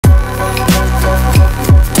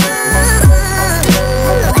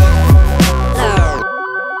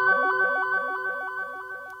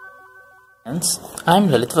I'm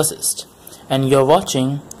Lalit Vasist, and you're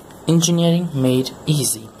watching Engineering Made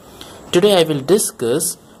Easy. Today I will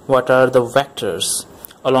discuss what are the vectors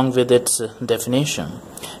along with its definition.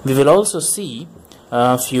 We will also see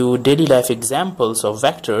a few daily life examples of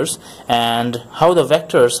vectors and how the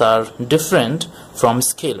vectors are different from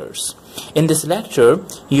scalars. In this lecture,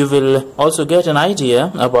 you will also get an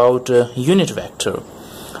idea about unit vector.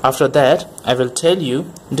 After that, I will tell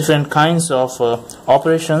you different kinds of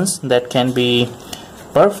operations that can be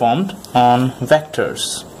performed on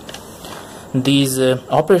vectors. These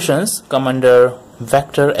operations come under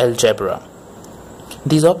vector algebra.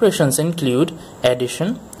 These operations include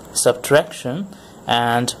addition, subtraction,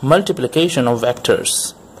 and multiplication of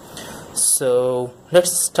vectors. So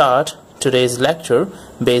let's start today's lecture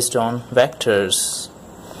based on vectors.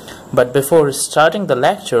 But before starting the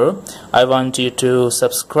lecture, I want you to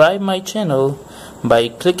subscribe my channel by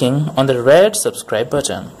clicking on the red subscribe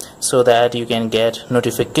button so that you can get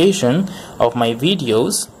notification of my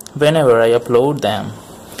videos whenever I upload them.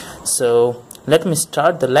 So let me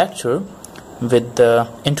start the lecture with the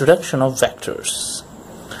introduction of vectors.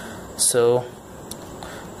 So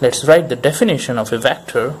let's write the definition of a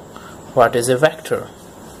vector. What is a vector?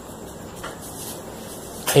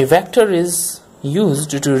 A vector is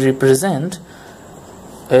used to represent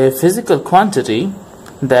a physical quantity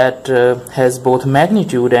that has both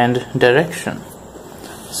magnitude and direction.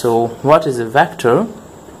 So what is a vector?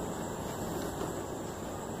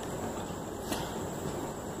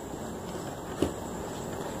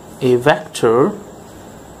 A vector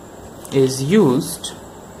is used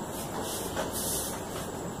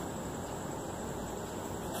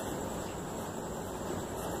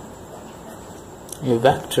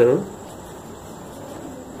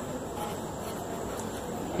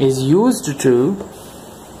to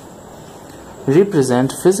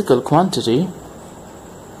represent physical quantity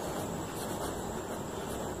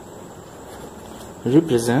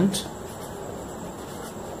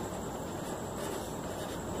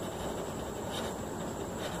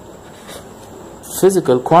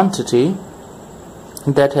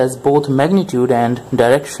that has both magnitude and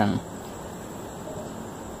direction.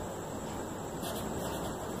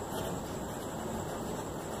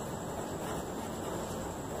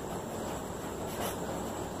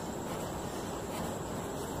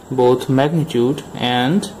 Both magnitude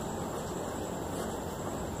and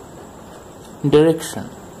direction.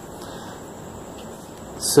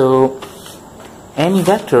 So any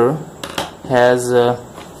vector has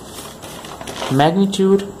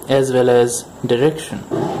magnitude as well as direction.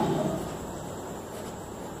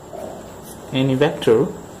 Any vector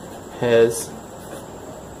has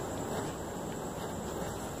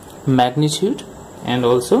magnitude and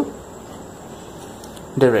also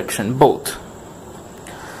direction, both.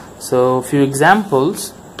 So a few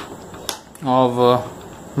examples of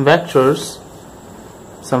vectors,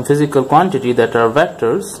 some physical quantity that are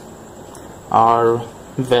vectors are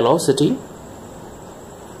velocity,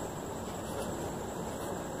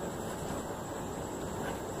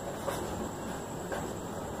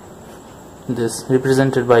 this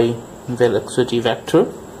represented by velocity vector,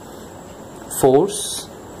 force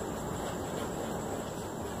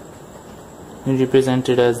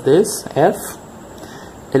represented as this F,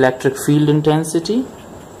 electric field intensity,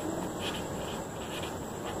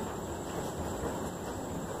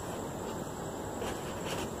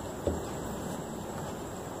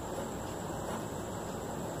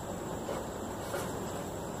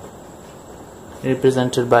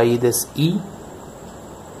 represented by this E,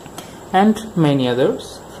 and many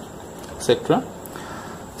others, etc.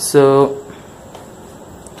 So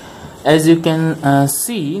as you can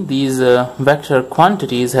see, these vector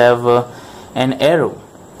quantities have an arrow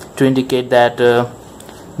to indicate that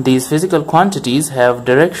these physical quantities have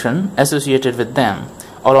direction associated with them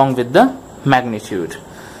along with the magnitude.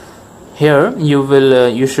 Here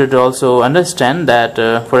you should also understand that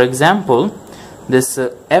for example, this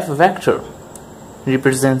F vector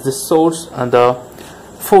represents the source and the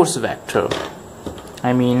force vector.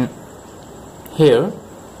 I mean, here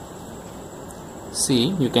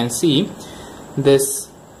you can see this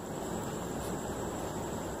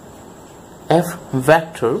F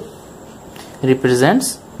vector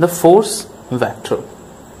represents the force vector.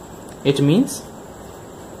 It means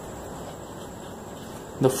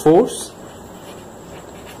the force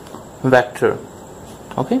vector,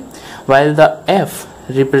 okay, while the F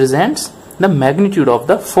represents the magnitude of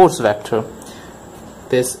the force vector.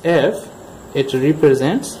 This F, it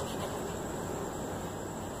represents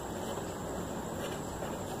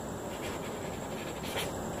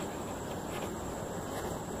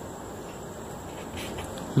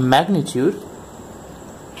magnitude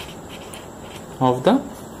of the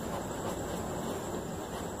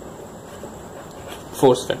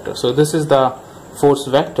force vector. So this is the force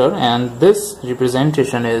vector, and this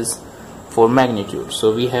representation is for magnitude.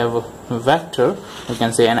 So we have a vector, you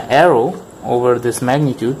can say an arrow over this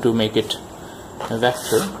magnitude to make it a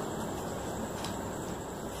vector.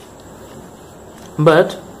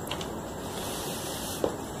 But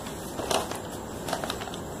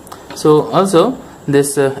so also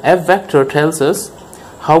this F vector tells us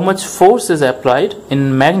how much force is applied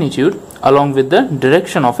in magnitude along with the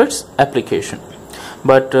direction of its application.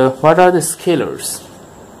 But what are the scalars?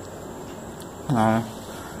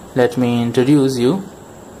 Let me introduce you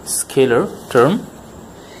scalar term.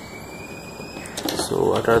 So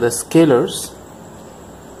what are the scalars?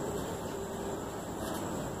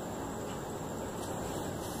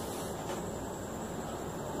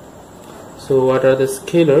 So what are the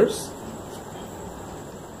scalars?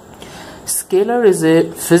 Scalar is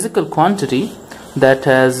a physical quantity that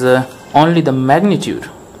has only the magnitude.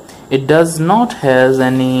 It does not has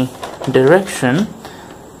any direction,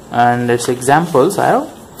 and its examples are,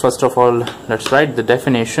 first of all, let's write the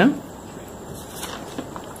definition.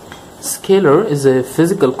 Scalar is a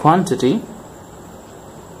physical quantity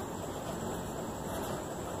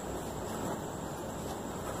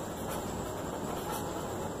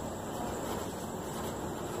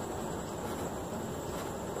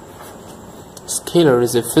Scalar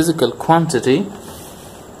is a physical quantity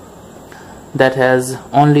that has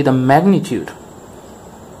only the magnitude.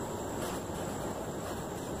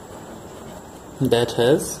 That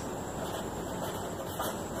has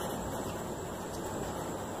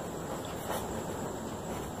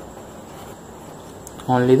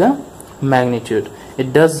only the magnitude.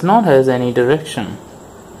 It does not has any direction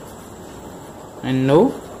and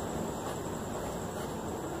no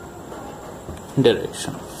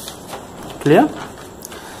direction. Clear?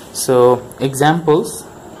 So examples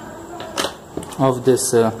of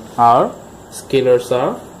this are, scalars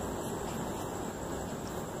are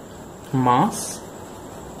mass,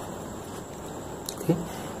 okay,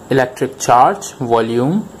 electric charge,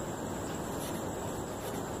 volume,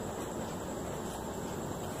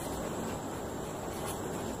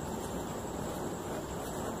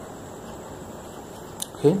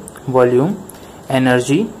 okay, volume,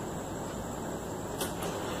 energy,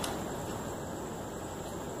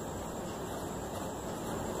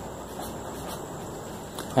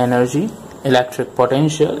 electric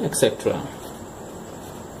potential, etc.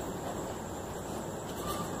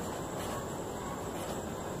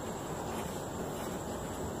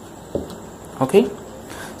 Okay,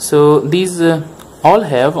 so these all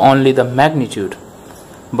have only the magnitude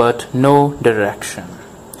but no direction.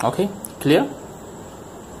 Okay, clear?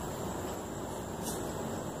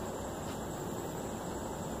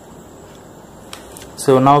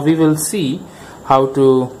 So now we will see how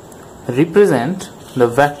to represent the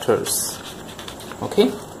vectors. Okay,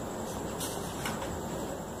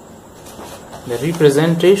 the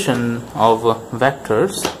representation of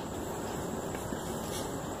vectors.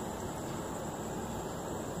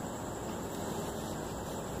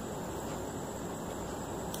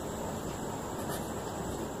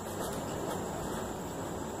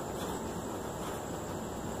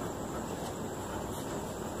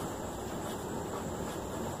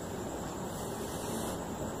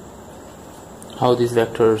 How these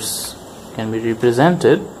vectors can be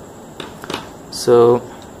represented. So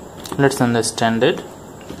let's understand it.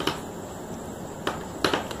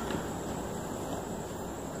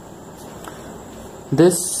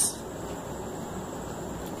 This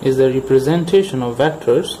is the representation of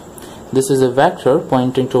vectors. This is a vector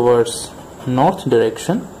pointing towards north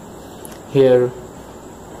direction. Here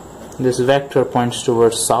this vector points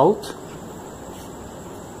towards south,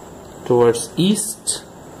 towards east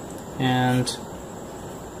and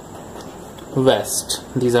west.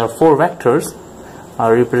 These are four vectors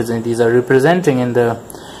these are representing in the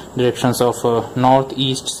directions of north,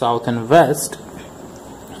 east, south and west.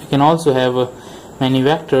 You can also have many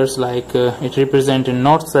vectors like it represent in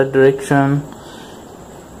north side direction.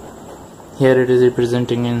 Here it is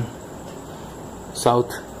representing in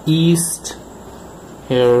southeast,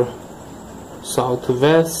 here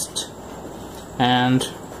southwest and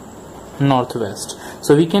northwest.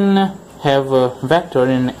 So we can have a vector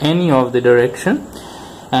in any of the direction,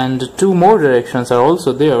 and two more directions are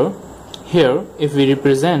also there. Here if we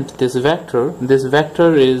represent this vector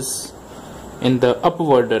is in the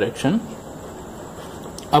upward direction.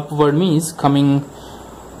 Upward means coming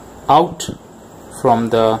out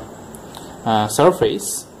from the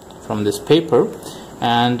surface, from this paper,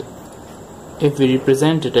 and if we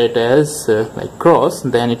represent it as like cross,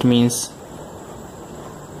 then it means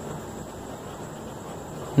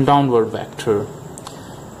downward vector.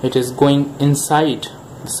 It is going inside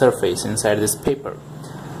the surface, inside this paper.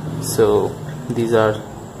 So these are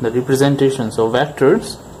the representations of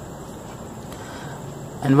vectors.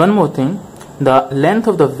 And one more thing, the length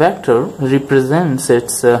of the vector represents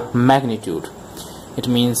its magnitude. It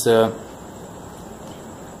means the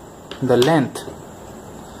length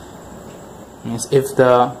means if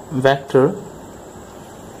the vector,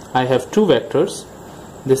 I have two vectors,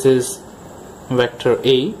 this is vector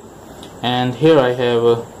A and here I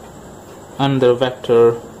have another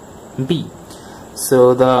vector B.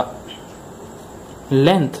 So the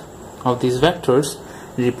length of these vectors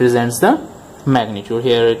represents the magnitude.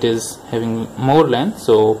 Here it is having more length,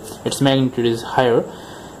 so its magnitude is higher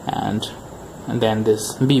and then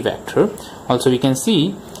this B vector. Also we can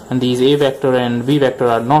see and these A vector and B vector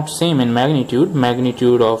are not same in magnitude.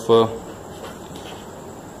 Magnitude of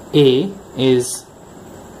A is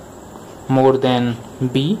more than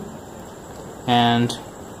B, and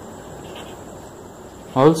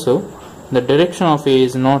also the direction of A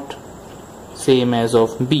is not same as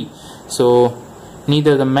of B, so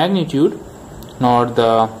neither the magnitude nor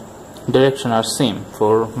the direction are same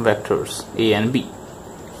for vectors A and B.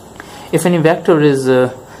 If any vector is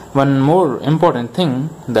one more important thing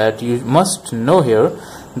that you must know here,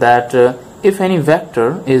 that if any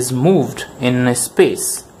vector is moved in a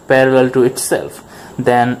space parallel to itself,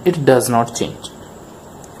 then it does not change.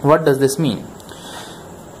 What does this mean?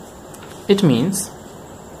 It means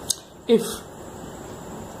if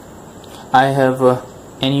I have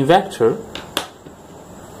any vector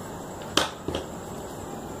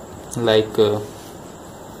like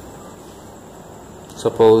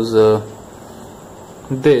suppose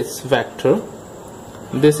this vector,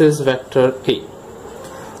 this is vector A.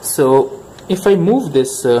 So if I move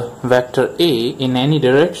this vector A in any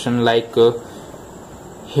direction, like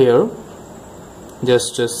here,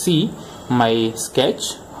 just see my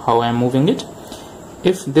sketch how I am moving it.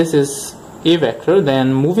 If this is A vector,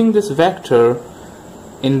 then moving this vector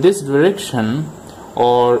in this direction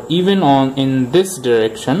or even in this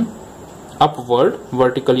direction, upward,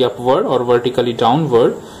 vertically upward or vertically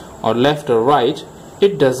downward or left or right,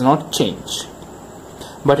 it does not change,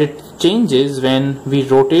 but it changes when we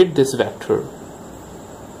rotate this vector.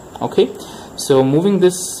 Okay, so moving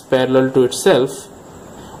this parallel to itself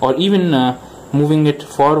or even moving it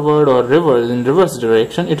forward or reverse in reverse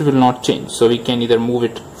direction, it will not change. So we can either move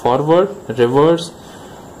it forward, reverse,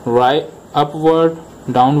 right, upward,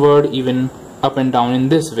 downward, even up and down in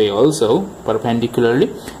this way also perpendicularly.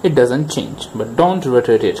 It doesn't change, but don't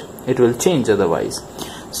rotate it, it will change otherwise.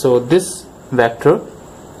 So this vector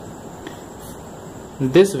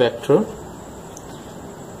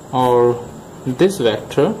or this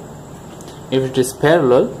vector, if it is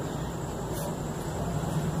parallel,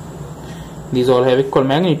 these all have equal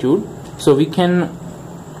magnitude, so we can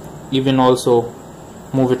even also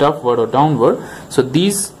move it upward or downward. So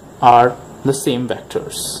these are the same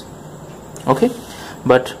vectors. Okay,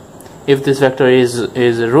 but if this vector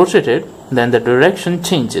is rotated, then the direction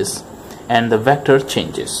changes and the vector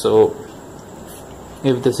changes. So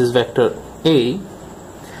if this is vector A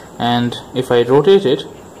and if I rotate it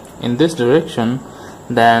in this direction,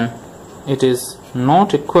 then it is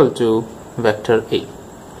not equal to vector A.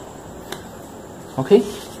 Okay,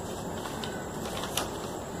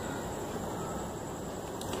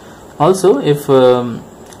 also if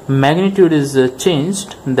magnitude is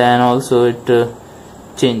changed, then also it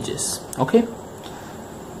changes. Okay,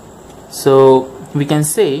 so we can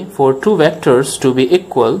say for two vectors to be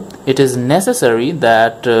equal, it is necessary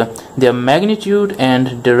that their magnitude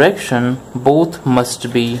and direction both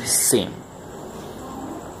must be same.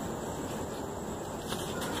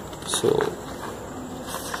 So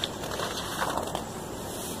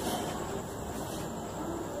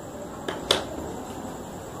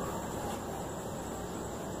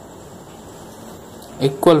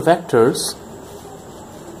equal vectors,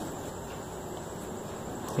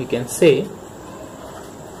 we can say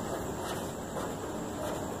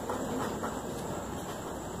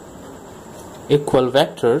equal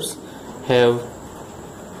vectors have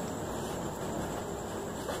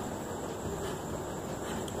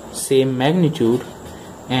same magnitude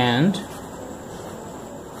and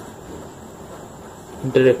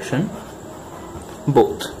direction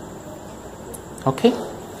both. Okay,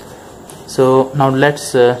 so now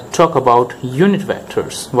let's talk about unit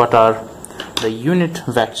vectors. What are the unit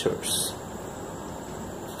vectors?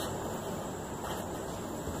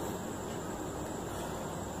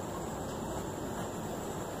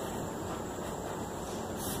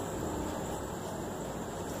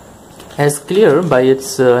 As clear by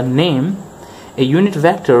its name, a unit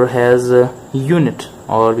vector has a unit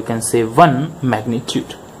or we can say one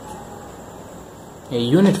magnitude. A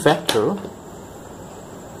unit vector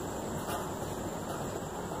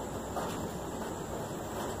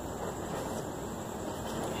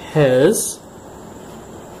has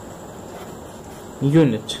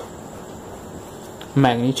unit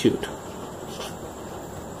magnitude.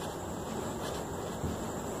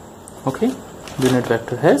 Okay, unit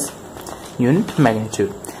vector has unit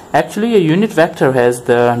magnitude. Actually, a unit vector has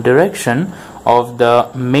the direction of the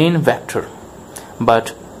main vector,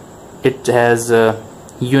 but it has a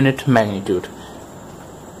unit magnitude.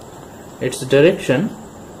 Its direction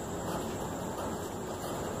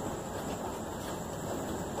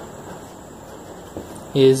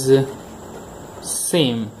is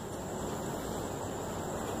same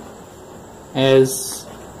as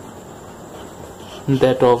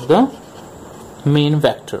that of the main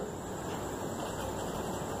vector.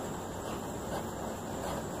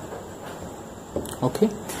 Okay,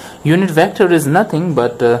 unit vector is nothing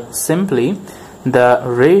but simply the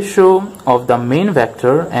ratio of the main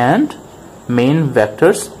vector and main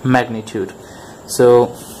vector's magnitude.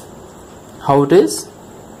 So how it is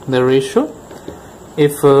the ratio?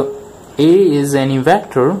 If A is any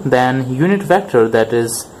vector, then unit vector, that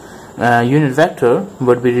is unit vector,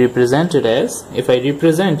 would be represented as, if I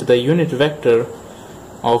represent the unit vector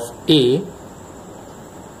of A,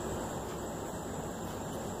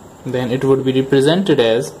 then it would be represented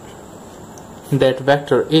as that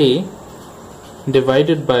vector A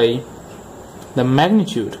divided by the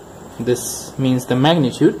magnitude. This means the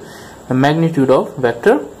magnitude of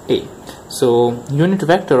vector A. So unit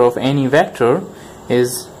vector of any vector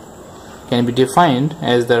can be defined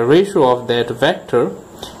as the ratio of that vector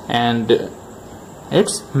and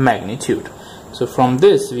its magnitude. So from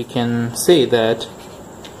this we can say that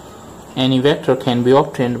any vector can be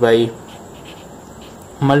obtained by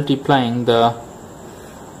multiplying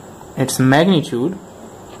its magnitude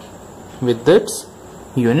with its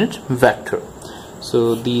unit vector.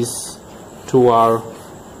 So these two are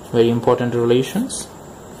very important relations.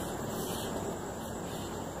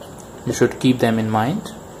 You should keep them in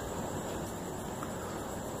mind.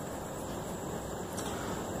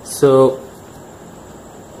 So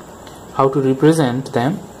how to represent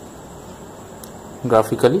them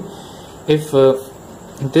graphically? If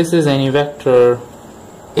this is any vector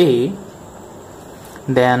A,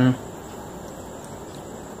 then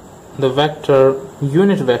the vector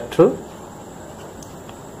unit vector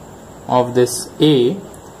of this A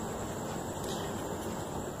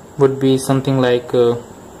would be something like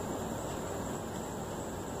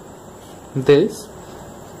this,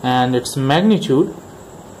 and its magnitude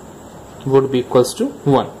would be equals to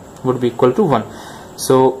 1.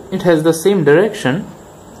 So it has the same direction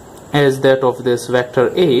as that of this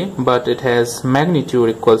vector A, but it has magnitude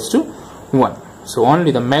equals to 1. So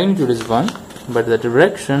only the magnitude is 1, but the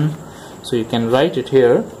direction, so you can write it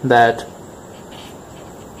here that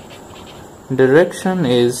direction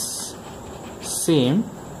is same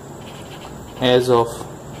as of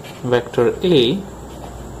vector A,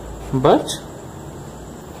 but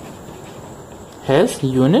has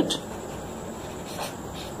unit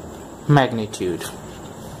magnitude.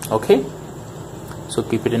 Okay, so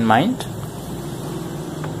keep it in mind.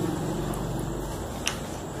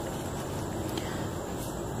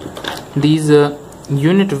 These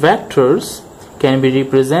unit vectors can be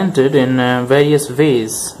represented in various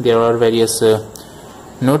ways. There are various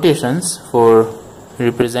notations for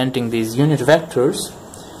representing these unit vectors.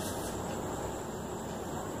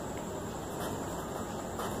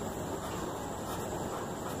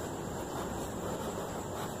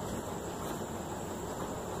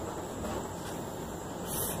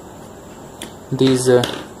 These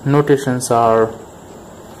notations are,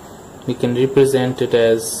 we can represent it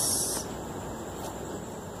as,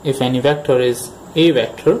 if any vector is a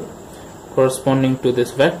vector corresponding to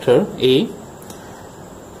this vector A,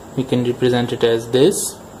 we can represent it as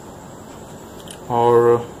this,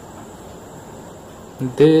 or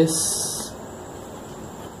this,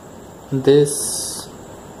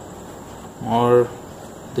 or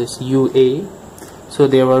this UA. So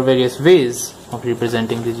there are various ways of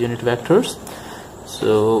representing these unit vectors.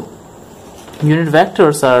 So unit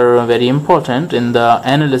vectors are very important in the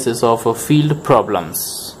analysis of field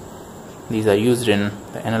problems. These are used in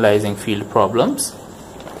analyzing field problems.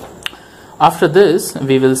 After this,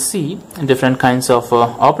 we will see different kinds of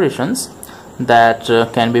operations that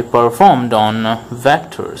can be performed on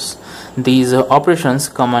vectors. These operations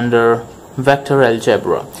come under vector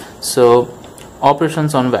algebra. So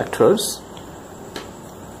operations on vectors.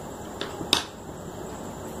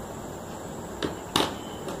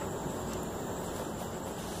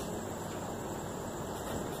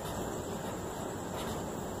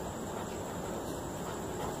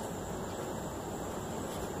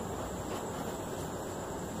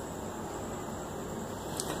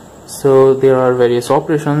 So there are various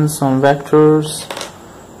operations on vectors,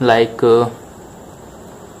 like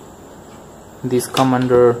these come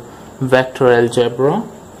under vector algebra.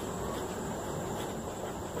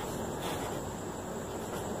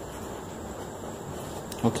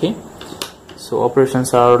 Okay, so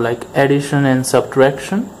operations are like addition and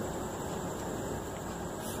subtraction.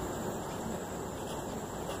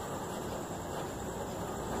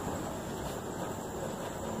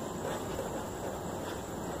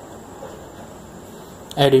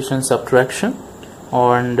 Addition, subtraction,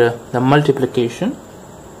 and the multiplication.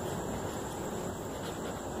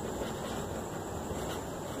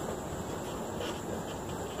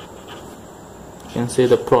 You can say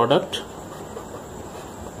the product.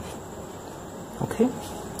 Okay,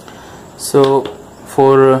 so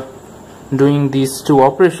for doing these two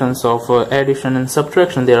operations of addition and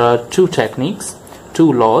subtraction, there are two techniques,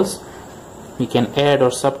 two laws. We can add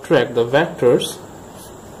or subtract the vectors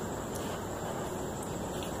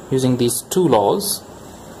using these two laws.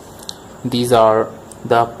 These are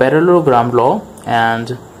the parallelogram law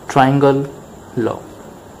and triangle law.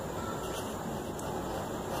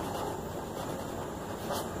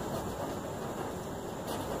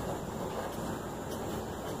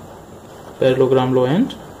 Parallelogram law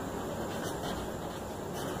and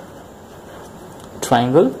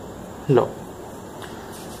triangle law.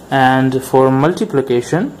 And for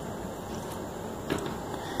multiplication,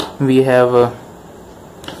 we have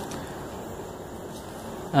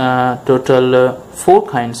total 4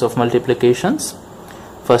 kinds of multiplications.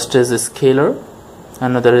 First is scalar,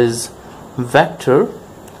 another is vector,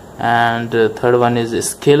 and third one is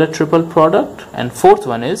scalar triple product, and fourth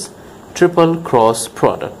one is triple cross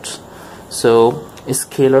product. So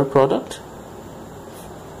scalar product,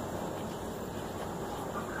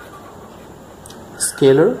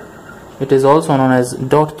 scalar, it is also known as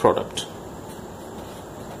dot product.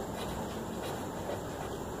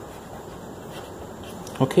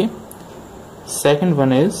 Okay, second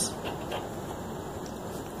one is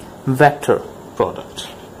vector product.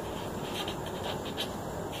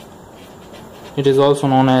 It is also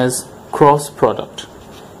known as cross product.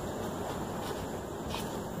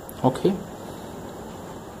 Okay,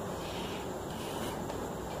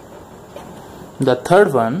 the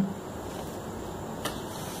third one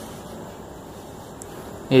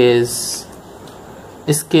is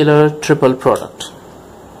scalar triple product.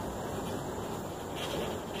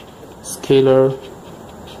 Scalar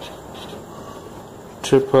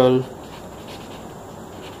triple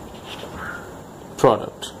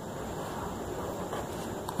product.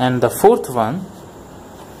 And the fourth one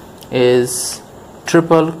is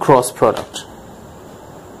triple cross product.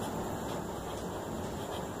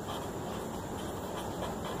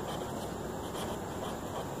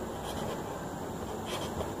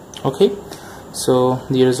 Okay, so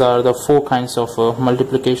these are the 4 kinds of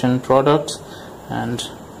multiplication products, and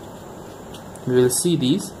we will see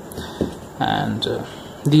these. And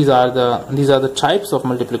these are the types of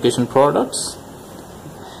multiplication products,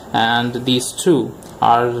 and these two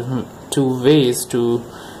are two ways, two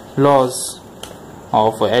laws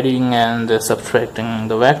of adding and subtracting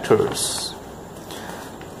the vectors.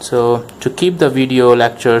 So to keep the video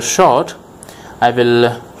lecture short, I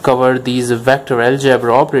will cover these vector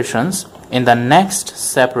algebra operations in the next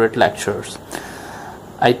separate lectures.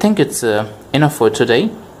 I think it's enough for today.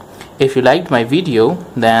 If you liked my video,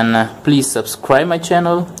 then please subscribe my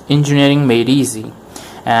channel Engineering Made Easy,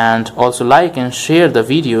 and also like and share the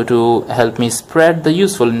video to help me spread the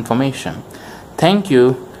useful information. Thank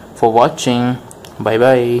you for watching. Bye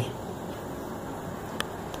bye.